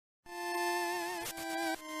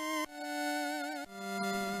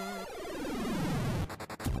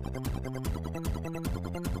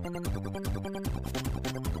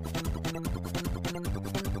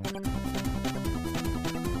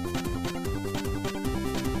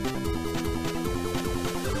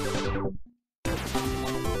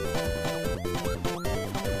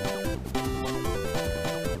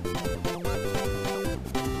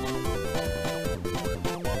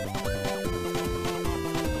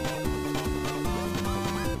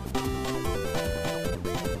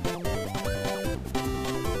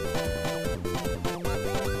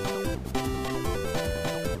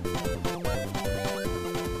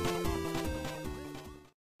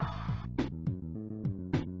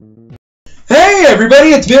Hey everybody,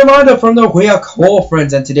 it's Armando from the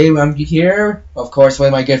Wearecoolfriends, and today I'm here, of course,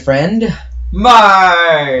 with my good friend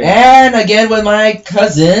Mark! and again with my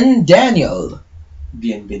cousin Daniel.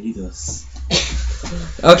 Bienvenidos.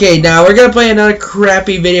 Okay, now we're gonna play another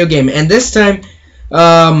crappy video game, and this time,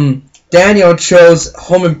 Daniel chose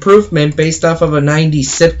Home Improvement based off of a 90s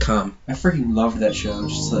sitcom. I freaking loved that show,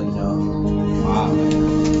 just so you know.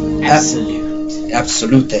 Wow.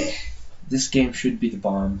 Absolute. This game should be the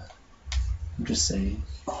bomb. I'm just saying.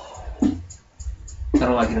 I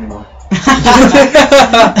don't like it anymore.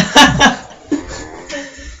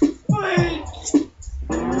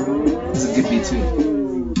 This is a good beat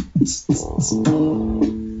too.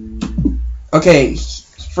 Okay,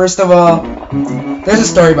 first of all, there's a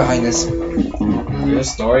story behind this. There's a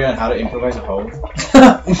story on how to improvise a home.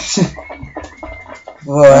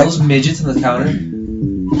 Well, All those midgets on the counter.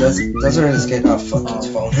 those are his kid. Oh, fuck his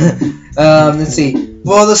phone. Let's see.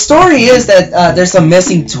 Well, the story is that there's some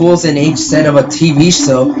missing tools in each set of a TV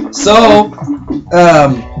show, so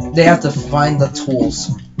they have to find the tools.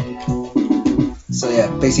 So yeah,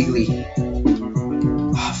 basically,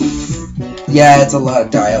 yeah, it's a lot of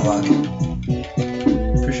dialogue.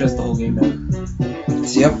 Pretty sure that's the whole game now.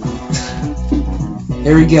 Yep.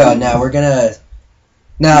 Here we go. Now we're gonna.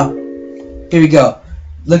 Now, here we go.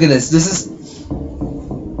 Look at this. This is.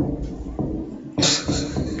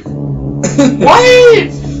 What?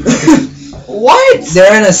 What?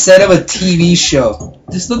 They're in a set of a TV show.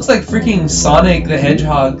 This looks like freaking Sonic the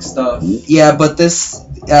Hedgehog stuff. Yeah, but this,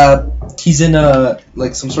 he's in a,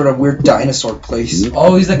 like, some sort of weird dinosaur place.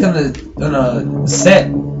 Oh, he's like on a set.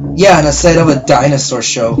 Yeah, in a set of a dinosaur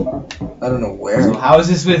show. I don't know where. So how is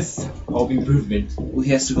this with home improvement? Well,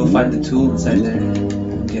 he has to go find the tool inside there,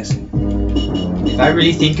 I'm guessing. If I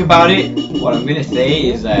really think about it, what I'm gonna say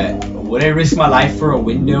is that would I risk my life for a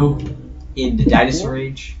window in the dinosaur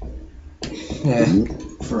age? Yeah.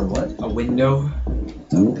 For what? A window?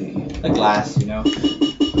 A glass, you know?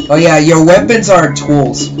 Oh yeah, your weapons are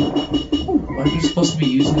tools. Aren't you supposed to be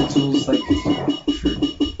using the tools like... Sure.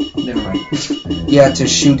 Never mind. Yeah, to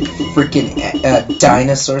shoot freaking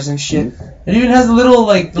dinosaurs and shit. It even has the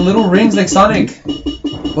little rings like Sonic.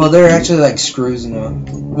 Well, they're actually like screws, you know.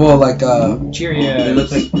 Well, like Cheerios. They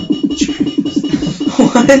look like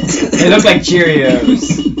what? They look like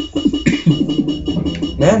Cheerios.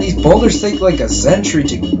 Man, these boulders take like a century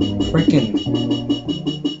to freaking.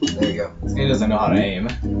 There you go. This guy doesn't know how to aim.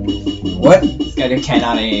 What? This guy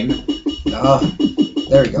cannot aim. Oh,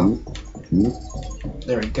 there we go.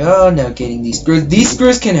 There we go. Now getting these screws. These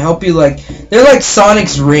screws can help you, like, they're like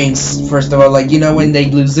Sonic's rings. First of all, like, you know when they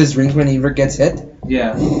lose his rings when he gets hit.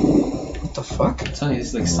 yeah. What the fuck? I'm telling you,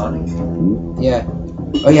 it's like Sonic. Yeah.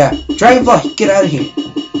 Oh yeah. Dragonfly, get out of here.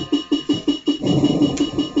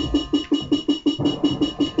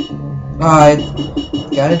 I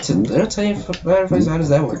got into. Did I tell you butterflies? How does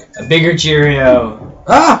that work? A bigger Cheerio.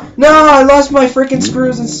 Ah! No! I lost my freaking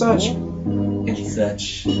screws and such. And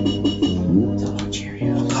such.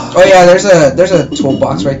 Cheerios. Oh yeah, there's a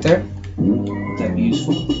toolbox right there. Would that be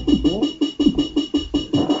useful?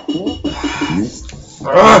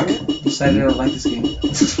 Fuck! Decided I don't like this game.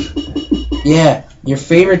 Yeah, your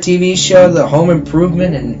favorite TV show, The Home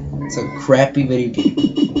Improvement, and it's a crappy video game.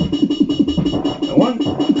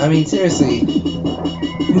 I mean, seriously.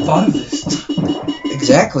 Who thought of this?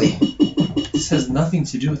 Exactly. This has nothing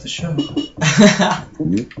to do with the show.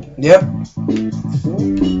 Yep.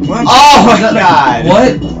 What? Oh my god!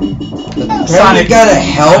 What? Sonic got a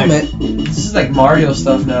helmet. This is like Mario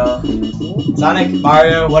stuff now. Sonic,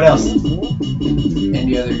 Mario, what else?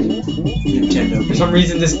 Any other Nintendo. For some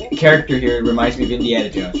reason, this character here reminds me of Indiana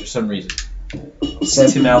Jones. For some reason, It's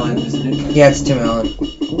Tim Allen, isn't it? Yeah, it's Tim Allen.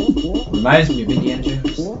 reminds me of Indiana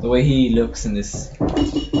Jones. The way he looks in this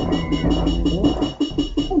must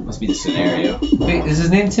be the scenario. Wait, is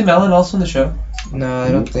his name Tim Allen also in the show? No,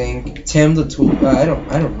 I don't think. Tim the Tool. I don't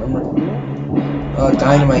remember.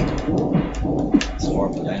 Dynamite. It's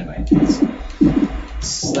horrible Dynamite.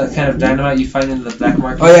 that kind of dynamite you find in the black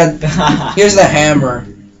market. Oh yeah, here's the hammer.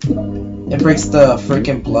 It breaks the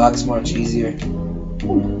freaking blocks much easier.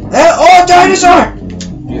 Oh, dinosaur!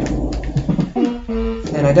 Beautiful.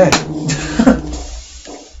 And I died.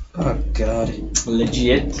 Oh god.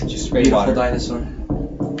 Legit. Just Beautiful water. dinosaur.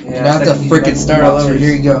 Yeah, I have to freaking start all over.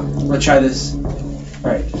 Here you go. Let's try this.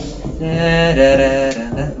 Alright. I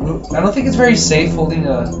don't think it's very safe holding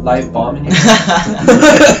a live bomb in your hand.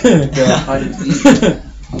 You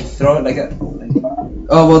throw it like a.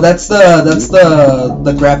 Oh well, that's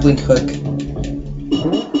the grappling hook.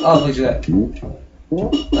 Oh, look at that.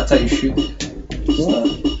 That's how you shoot.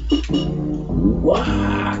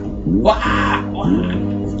 Wah! Wah!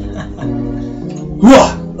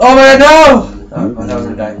 Wah! Oh man, no! Oh, I thought I was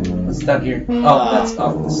gonna die. What's down here?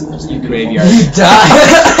 This You graveyard. You die.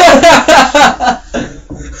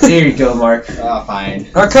 There you go, Mark. Oh, fine.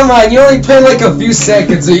 Oh come on, you only play like a few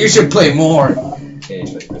seconds, so you should play more. Okay,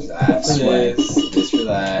 so for that, this for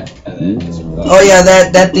that, and then this for that. Oh yeah,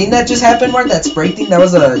 that thing that just happened, Mark, that spray thing, that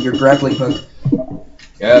was your grappling hook.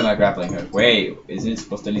 Yeah, my grappling hook. Wait, isn't it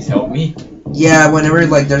supposed to at least help me? Yeah, whenever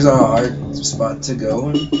like there's a hard spot to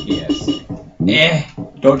go. Yes.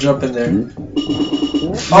 Don't jump in there.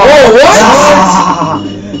 Oh, what?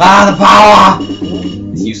 The power!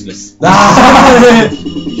 It's useless.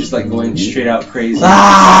 You're just like going straight out crazy.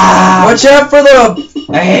 Watch out for the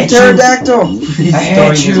I hate pterodactyl. He's I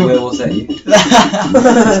throwing hate his you. wills at you.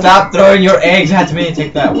 Stop throwing your eggs at me.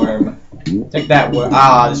 Take that worm. Take that worm.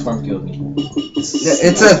 This worm killed me.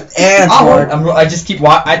 It's an ant, Mark. I just keep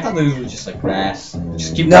I thought those were just like grass.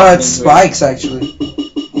 Just keep No, walking it's into spikes actually.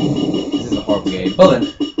 This is a horrible game. Well then.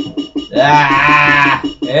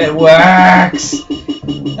 It works.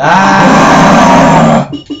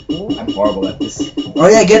 I'm horrible at this. Oh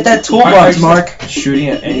yeah, get that Are toolbox, you Mark. shooting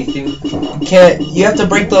at anything? You have to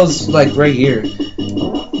break those like right here.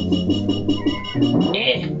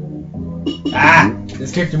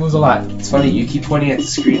 This character moves a lot. It's funny, you keep pointing at the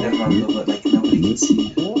screen, Armando, but like nobody can see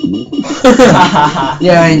you.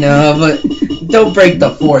 Yeah, I know, but don't break the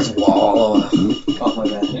fourth wall. Oh my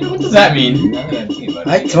bad. What does that mean? Now that I'm thinking about it.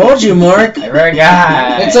 I told you, Mark. I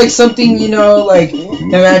forgot. It's like something, like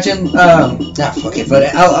imagine. Fuck it, but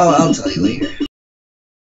I'll tell you later.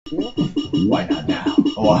 Why not now?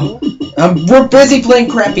 Oh, We're busy playing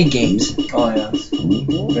crappy games, Oh yeah, it's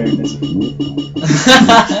very busy.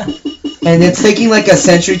 and it's taking like a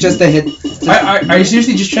century just to hit. Are you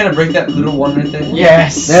seriously just trying to break that little one right there?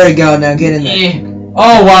 yes. There we go. Now get in there.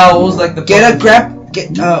 Oh wow, it was like the Get a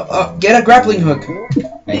grappling hook.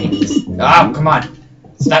 I hate this. Oh, come on.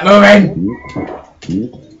 Stop moving.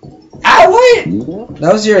 Wait.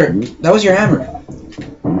 That was your hammer.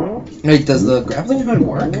 Wait, does the grappling hook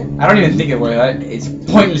work? I don't even think it works. It's a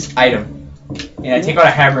pointless item. And I take out a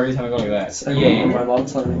hammer every time I go like that. Yeah, my mom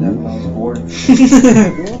told me that when I was bored.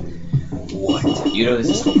 What? You know this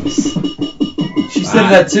is hopeless. She said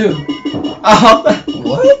that too. Oh.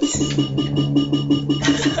 What?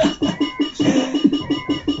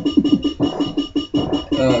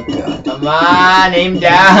 Oh god. Come on, aim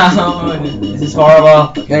down. This is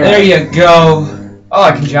horrible. There you go. Oh,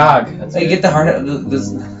 I can jog. That's Hey, good. get the hard.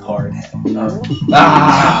 This hard.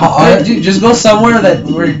 Dude, Just go somewhere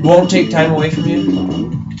where it won't take time away from you.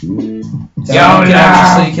 So Yo, you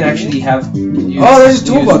can actually have. Oh, there's a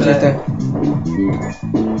toolbox right there.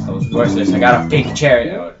 That was worthless. I got a pink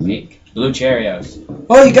Cheerio. Pink. Blue Cheerios.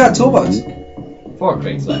 Oh, you got a toolbox. 4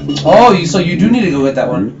 crates left. Oh, so you do need to go get that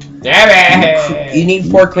one. Damn it! You need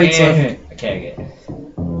 4 crates left. Okay, I get it.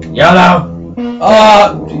 YOLO! I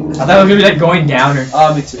thought it was gonna be like going down or.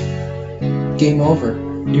 Me too. Game over.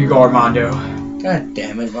 You go, Armando. God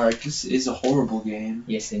damn it, Mark. This is a horrible game.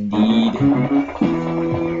 Yes, indeed. And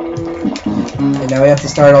now we have to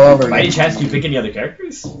start all over By any again. chance, do you pick any other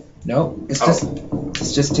characters? No, it's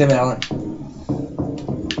just Tim Allen.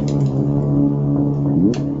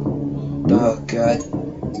 Oh god.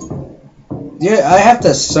 Yeah, I have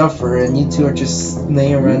to suffer, and you two are just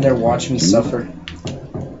laying around there watching me suffer.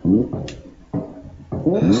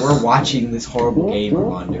 We're watching this horrible game,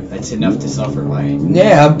 Armando. That's enough to suffer by.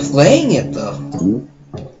 Yeah, I'm playing it though.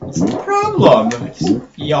 What's the problem? Just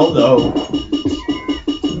YOLO.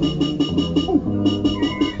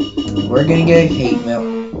 We're gonna get hate mail.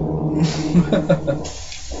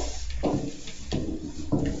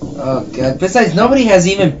 Oh god. Besides, nobody has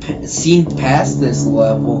even seen past this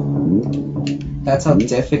level. That's how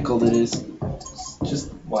difficult it is.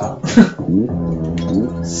 Just wow.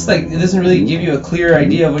 It's like it doesn't really give you a clear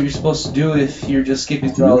idea of what you're supposed to do if you're just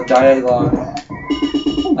skipping through all the dialogue.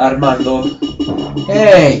 Armando.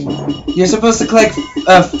 Hey, you're supposed to collect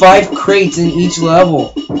 5 crates in each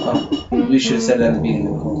level. Oh, we should have said that at the beginning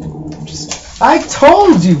of the call. I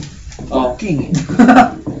told you. Oh. Fucking.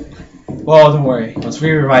 Well, don't worry. Once we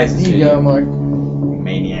revise this Here you video, go, Mark.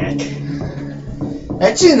 maniac.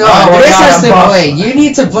 Actually, no. Oh, This God, has I'm to buff. play. You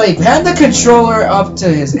need to play. Hand the controller up to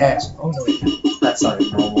his ass. Oh no. That's not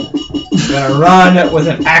normal. I'm gonna run with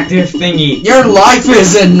an active thingy. Your life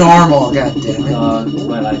isn't normal. God damn it.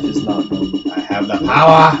 My life is not normal. I have the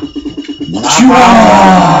power.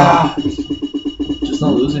 Just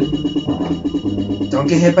don't lose it. Don't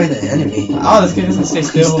get hit by the enemy. Oh, this kid doesn't stay He's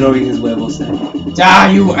still. throwing his huevos at you.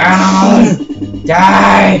 Die, you animal!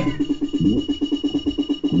 Die!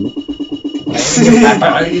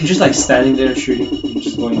 Are you just like standing there shooting? You're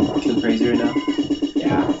just going kill crazy right now?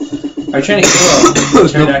 Yeah. Are you trying to kill a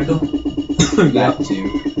pterodactyl? That too.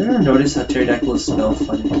 You ever notice how pterodactyl is spelled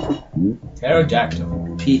funny?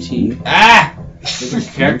 Pterodactyl. PT. Ah! You're a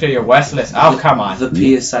character, you're Westless. Oh, come on. The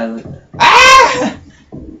P is silent. Ah!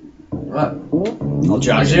 What? I'll Is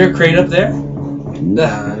judge there a crate up there? Damn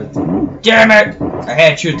it! I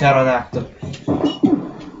hate you, pterodactyl.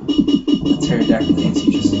 The pterodactyl hates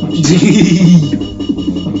you just as much.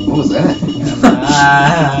 What was that?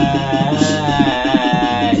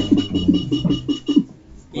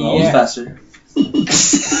 Well, that was faster.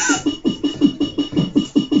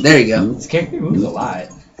 There you go. This character moves a lot.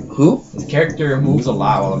 Who? This character moves a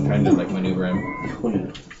lot while I'm trying to like maneuver him.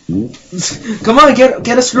 Come on,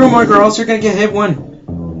 get a screw marker, or else you're gonna get hit one.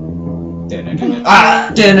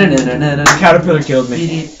 Ah! Caterpillar killed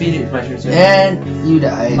me. Beat it, my turn. And you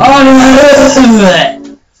died. Oh no!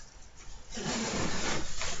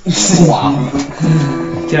 Wow.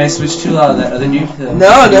 Can I switch to that other dude?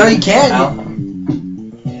 No, you can't. Al?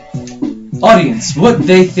 Audience, what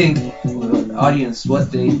they think. Audience,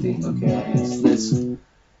 what they think. Okay, audience, let's.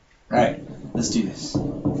 Alright, let's do this.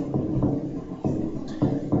 I'm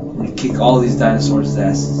gonna kick all these dinosaurs'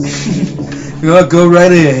 asses. Go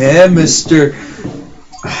right ahead, Mr.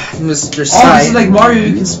 Oh, this is Side. like Mario,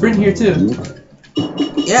 you can sprint here too.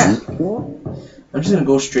 Yeah. I'm just gonna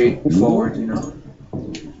go straight forward, you know.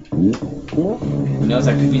 Who knows,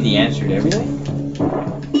 that could be the answer to everything.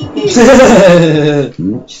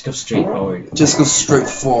 Just go straight forward. Just go straight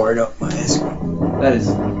forward up my ass. That is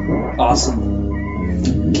awesome.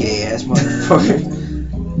 Gay ass motherfucker.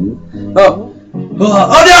 Oh no!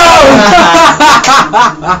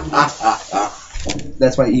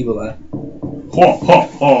 That's my evil eye. Ho ho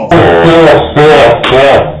ho!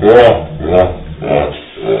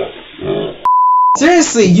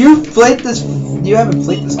 Seriously, you played this? You haven't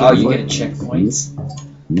played this game Oh, you before. get checkpoints?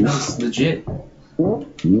 That's legit.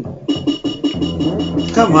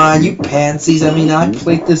 Come on, you pansies. I mean, I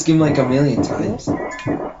played this game like a million times.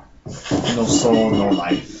 No soul, no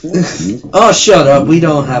life. Oh, shut up. We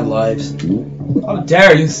don't have lives. How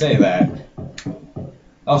dare you say that?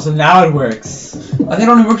 Oh, so now it works. I think it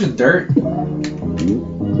only works with dirt.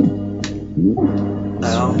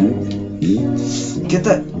 No. Get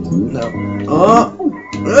that. No. Oh.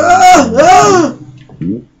 Ah!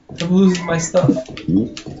 I'm losing my stuff.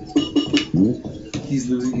 He's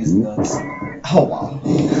losing his nuts. Oh, wow.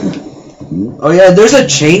 Oh, yeah, there's a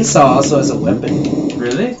chainsaw also as a weapon.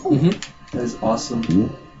 Really? Mm-hmm. That is awesome.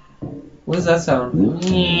 What does that sound?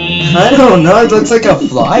 I don't know. It looks like a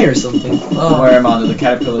fly or something. Don't worry, Armando. The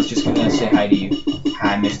caterpillar's just gonna say hi to you.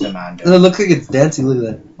 Hi, Mr. Armando. It looks like it's dancing. Look at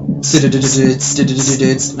that.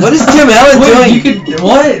 What is Tim Allen doing? You could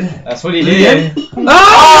what? That's what he did.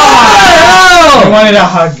 Oh! I wanted a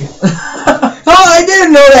hug. Oh, I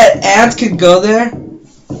didn't know that ants could go there.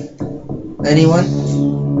 Anyone?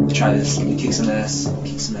 Try this. Let me kick some ass.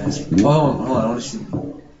 Kick some ass. Oh, hold on. I want to see.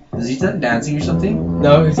 Is he done dancing or something?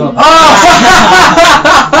 No, he's on. I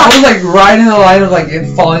was like right in the line of like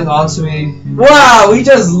it falling onto me. Wow, we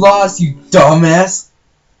just lost, you dumbass.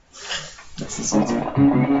 That's the same thing.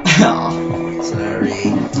 Sorry.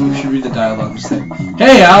 We should read the dialogue. Just like,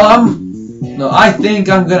 hey Al, I think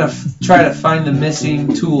I'm gonna try to find the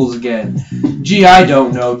missing tools again. Gee, I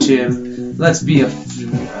don't know, Tim. Let's be a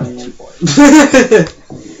 2 points.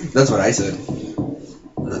 That's what I said.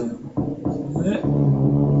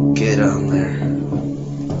 Get on there.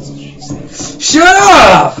 Shut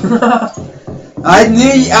up! I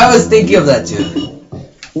was thinking of that too.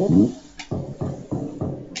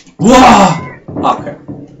 Whoa! Okay.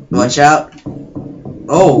 Watch out.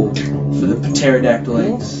 Oh. For the pterodactyl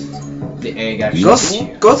eggs. The egg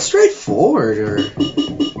actually. Go straight forward or.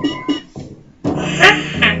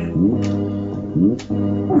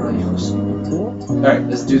 Alright,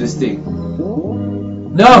 let's do this thing.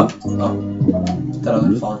 No! Oh. Thought I was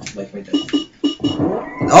gonna fall into like right there.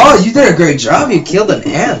 Oh, you did a great job. You killed an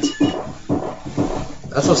ant.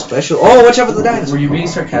 That's so special. Oh, watch out for the dinosaur. Were you being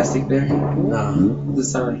sarcastic there? No.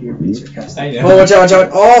 This sound like you were being sarcastic. I know. Oh, watch out, watch out.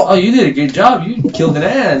 Oh, you did a good job. You killed an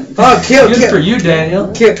ant. Oh, kill. Good for you,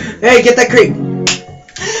 Daniel. Kill. Hey, get that crate.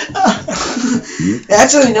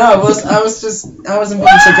 Actually, no. I wasn't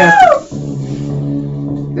being sarcastic.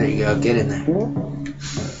 There you go. Get in there.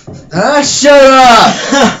 Ah, shut up!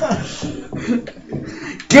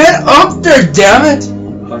 Get up there, damn it!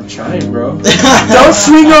 I'm trying, bro. Don't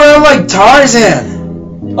swing around like Tarzan.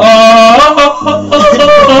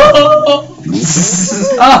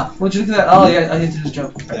 Ah! What'd you look at that? Oh, yeah, I need to just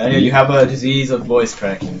jump. Daniel, you have a disease of voice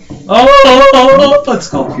cracking. It's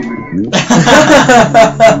called puberty.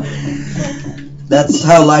 That's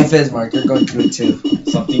how life is, Mark. You're going through it too.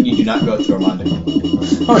 Something you do not go through, Armando.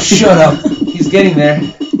 Oh, shut up. He's getting there.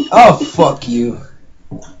 Oh, fuck you.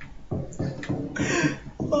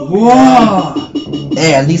 Whoa!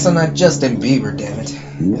 Hey, at least I'm not Justin Bieber, damn it.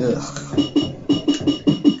 Ugh.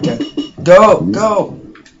 Okay. Go, go.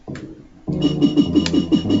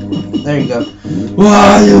 There you go.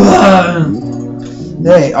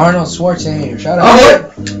 Hey, Arnold Schwarzenegger, shut up. Oh,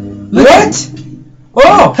 What?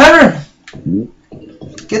 Oh, hammer!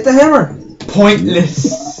 get the hammer.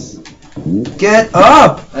 Pointless. Get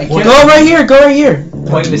up. I can't. Go right here, go right here.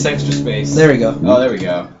 Pointless extra space. There we go. Oh, there we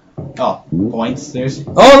go. Oh, points. There's.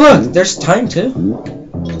 Oh, look, there's time too. You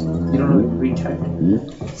don't know read time.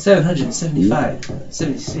 775,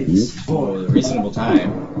 76, 4 Oh, reasonable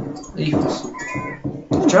time. equals.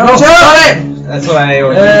 Jump, jump. That's what I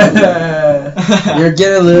always do. You're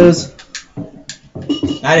gonna lose.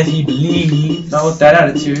 Not if he believes. Not with that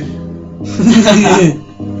attitude.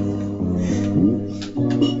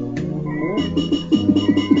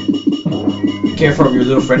 Be careful of your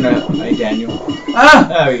little friend, Daniel. Ah!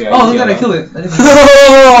 There we go. Oh, look at that, I killed it. I didn't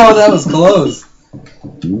Oh, that was close.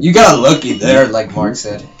 You got lucky there, like Mark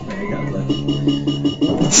said. I got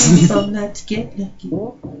lucky. From that to get lucky.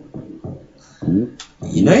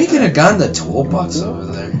 You know you could have gotten the toolbox over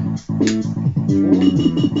there.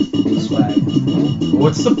 Swag.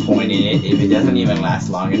 What's the point in it if it doesn't even last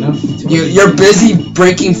long enough? You're busy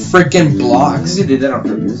breaking freaking blocks. You did that on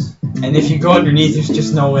purpose. And if you go underneath, there's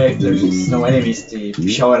just no way. There's just no enemies to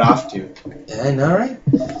show it off to. Yeah, I know, right?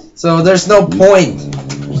 So there's no point.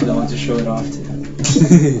 There's no one to show it off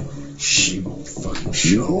to. Shh, you won't fucking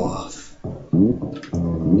show off.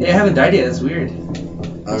 Hey, I haven't died yet. That's weird. Oh,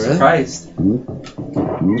 I'm really? surprised.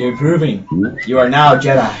 You're improving. You are now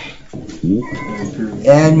Jedi.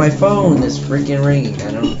 And my phone is freaking ringing.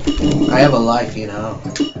 I have a life, you know.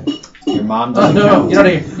 Your mom Oh, doesn't no, count. you're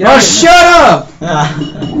not here. You're Oh, not here. shut up!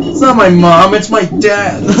 It's not my mom, it's my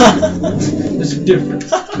dad. There's a difference.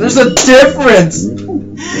 There's a difference,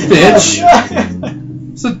 bitch.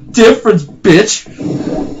 There's a difference, bitch.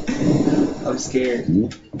 I'm scared.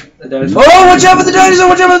 Oh, watch out for the dinosaur!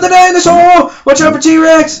 Watch out for the dinosaur! Watch out for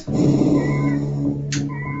T-Rex!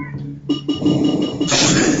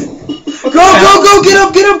 Go, go, go! Get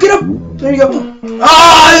up, get up, get up! There you go.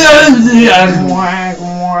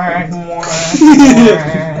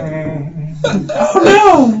 Oh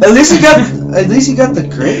no! At least you got the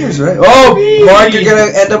craters right. Oh, Mark, you're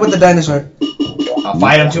gonna end up with the dinosaur. I'll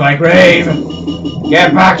fight him to my grave.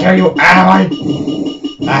 Get back here, you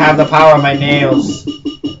animal! I have the power of my nails.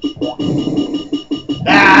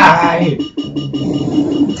 Die!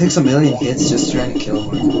 It takes a million hits just trying to kill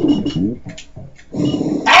him.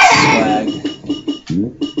 Swag.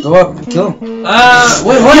 Go up, kill him.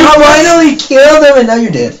 Wait, You finally killed him and now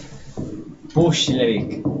you're dead.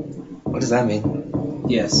 Bullshit. What does that mean?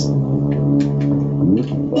 Yes. I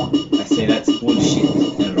say that's bullshit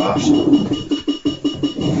in Russian.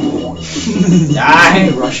 Die!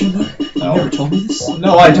 Russian? No. You never told me this?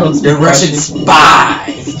 No, I don't speak You're Russian spy!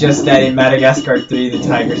 It's just that in Madagascar 3, the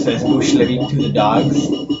tiger says bush living to the dogs.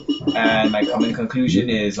 And my common conclusion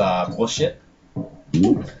is bullshit.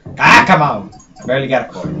 Ah, come on! I barely got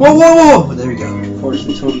a cord. Whoa, whoa, whoa! There we go. Of course,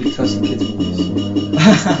 we totally cussing kids movies.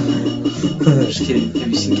 Just kidding. Have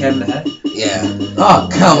you seen Cat in the Hat? Yeah. Oh,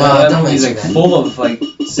 come on. That Don't movie's mention like that. full of like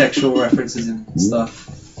sexual references and stuff.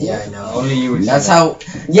 Yeah, I know. Only you would. That's how.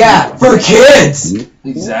 Yeah, for kids!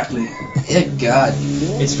 Exactly. Good God.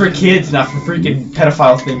 It's for kids, not for freaking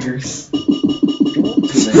pedophile fingers.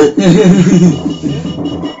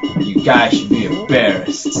 You guys should be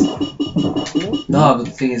embarrassed. No, but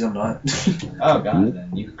the thing is, I'm not. Oh god,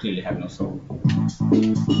 then you clearly have no soul.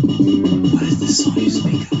 What is this song you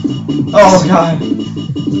speak of? Oh god.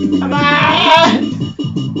 Come on!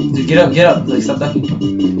 Dude, get up, get up. Like, stop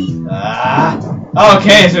ducking. Ah!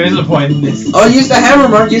 Okay, so there's a point in this. Oh, use the hammer,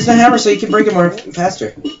 Mark. Use the hammer so you can break it more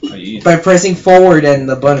faster. Oh, you By pressing forward and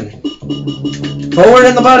the button. Forward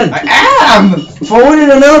and the button. I am! Forward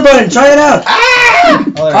and another button. Try it out. Ah!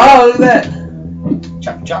 Oh, look at that.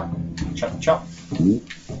 Chop, chop. Chop, chop.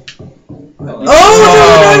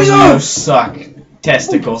 Oh, you suck.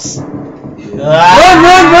 Testicles. Run,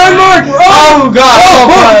 Mark! Oh, God!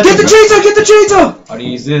 Oh, get the chainsaw! Get the chainsaw! How do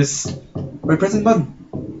you use this? By pressing the button.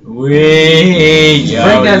 Wait, yo,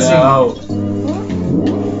 Breakdancing.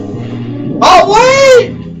 Oh,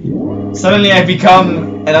 wait! Suddenly I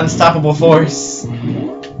become an unstoppable force.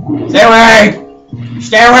 Stay away!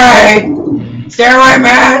 Stay away! Stay away,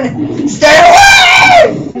 man! Stay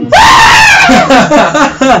away!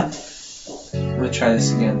 I'm gonna try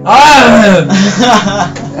this again.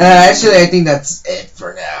 Actually, I think that's it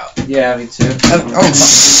for now. Yeah, me too. Oh,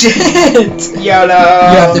 shit! YOLO!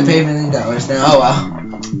 You have to pay $1 million now. Oh, wow.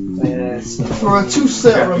 Yeah, so For a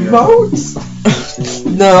 2-set remote?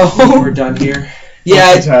 No. we're done here.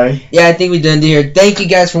 Yeah, Okay. yeah, I think we're done here. Thank you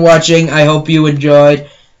guys for watching. I hope you enjoyed.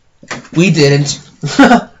 We didn't.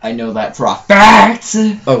 I know that for a fact.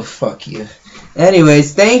 Oh, fuck you.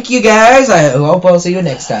 Anyways, thank you guys. I hope I'll see you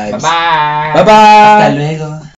next time. Bye-bye. Bye-bye. Hasta luego.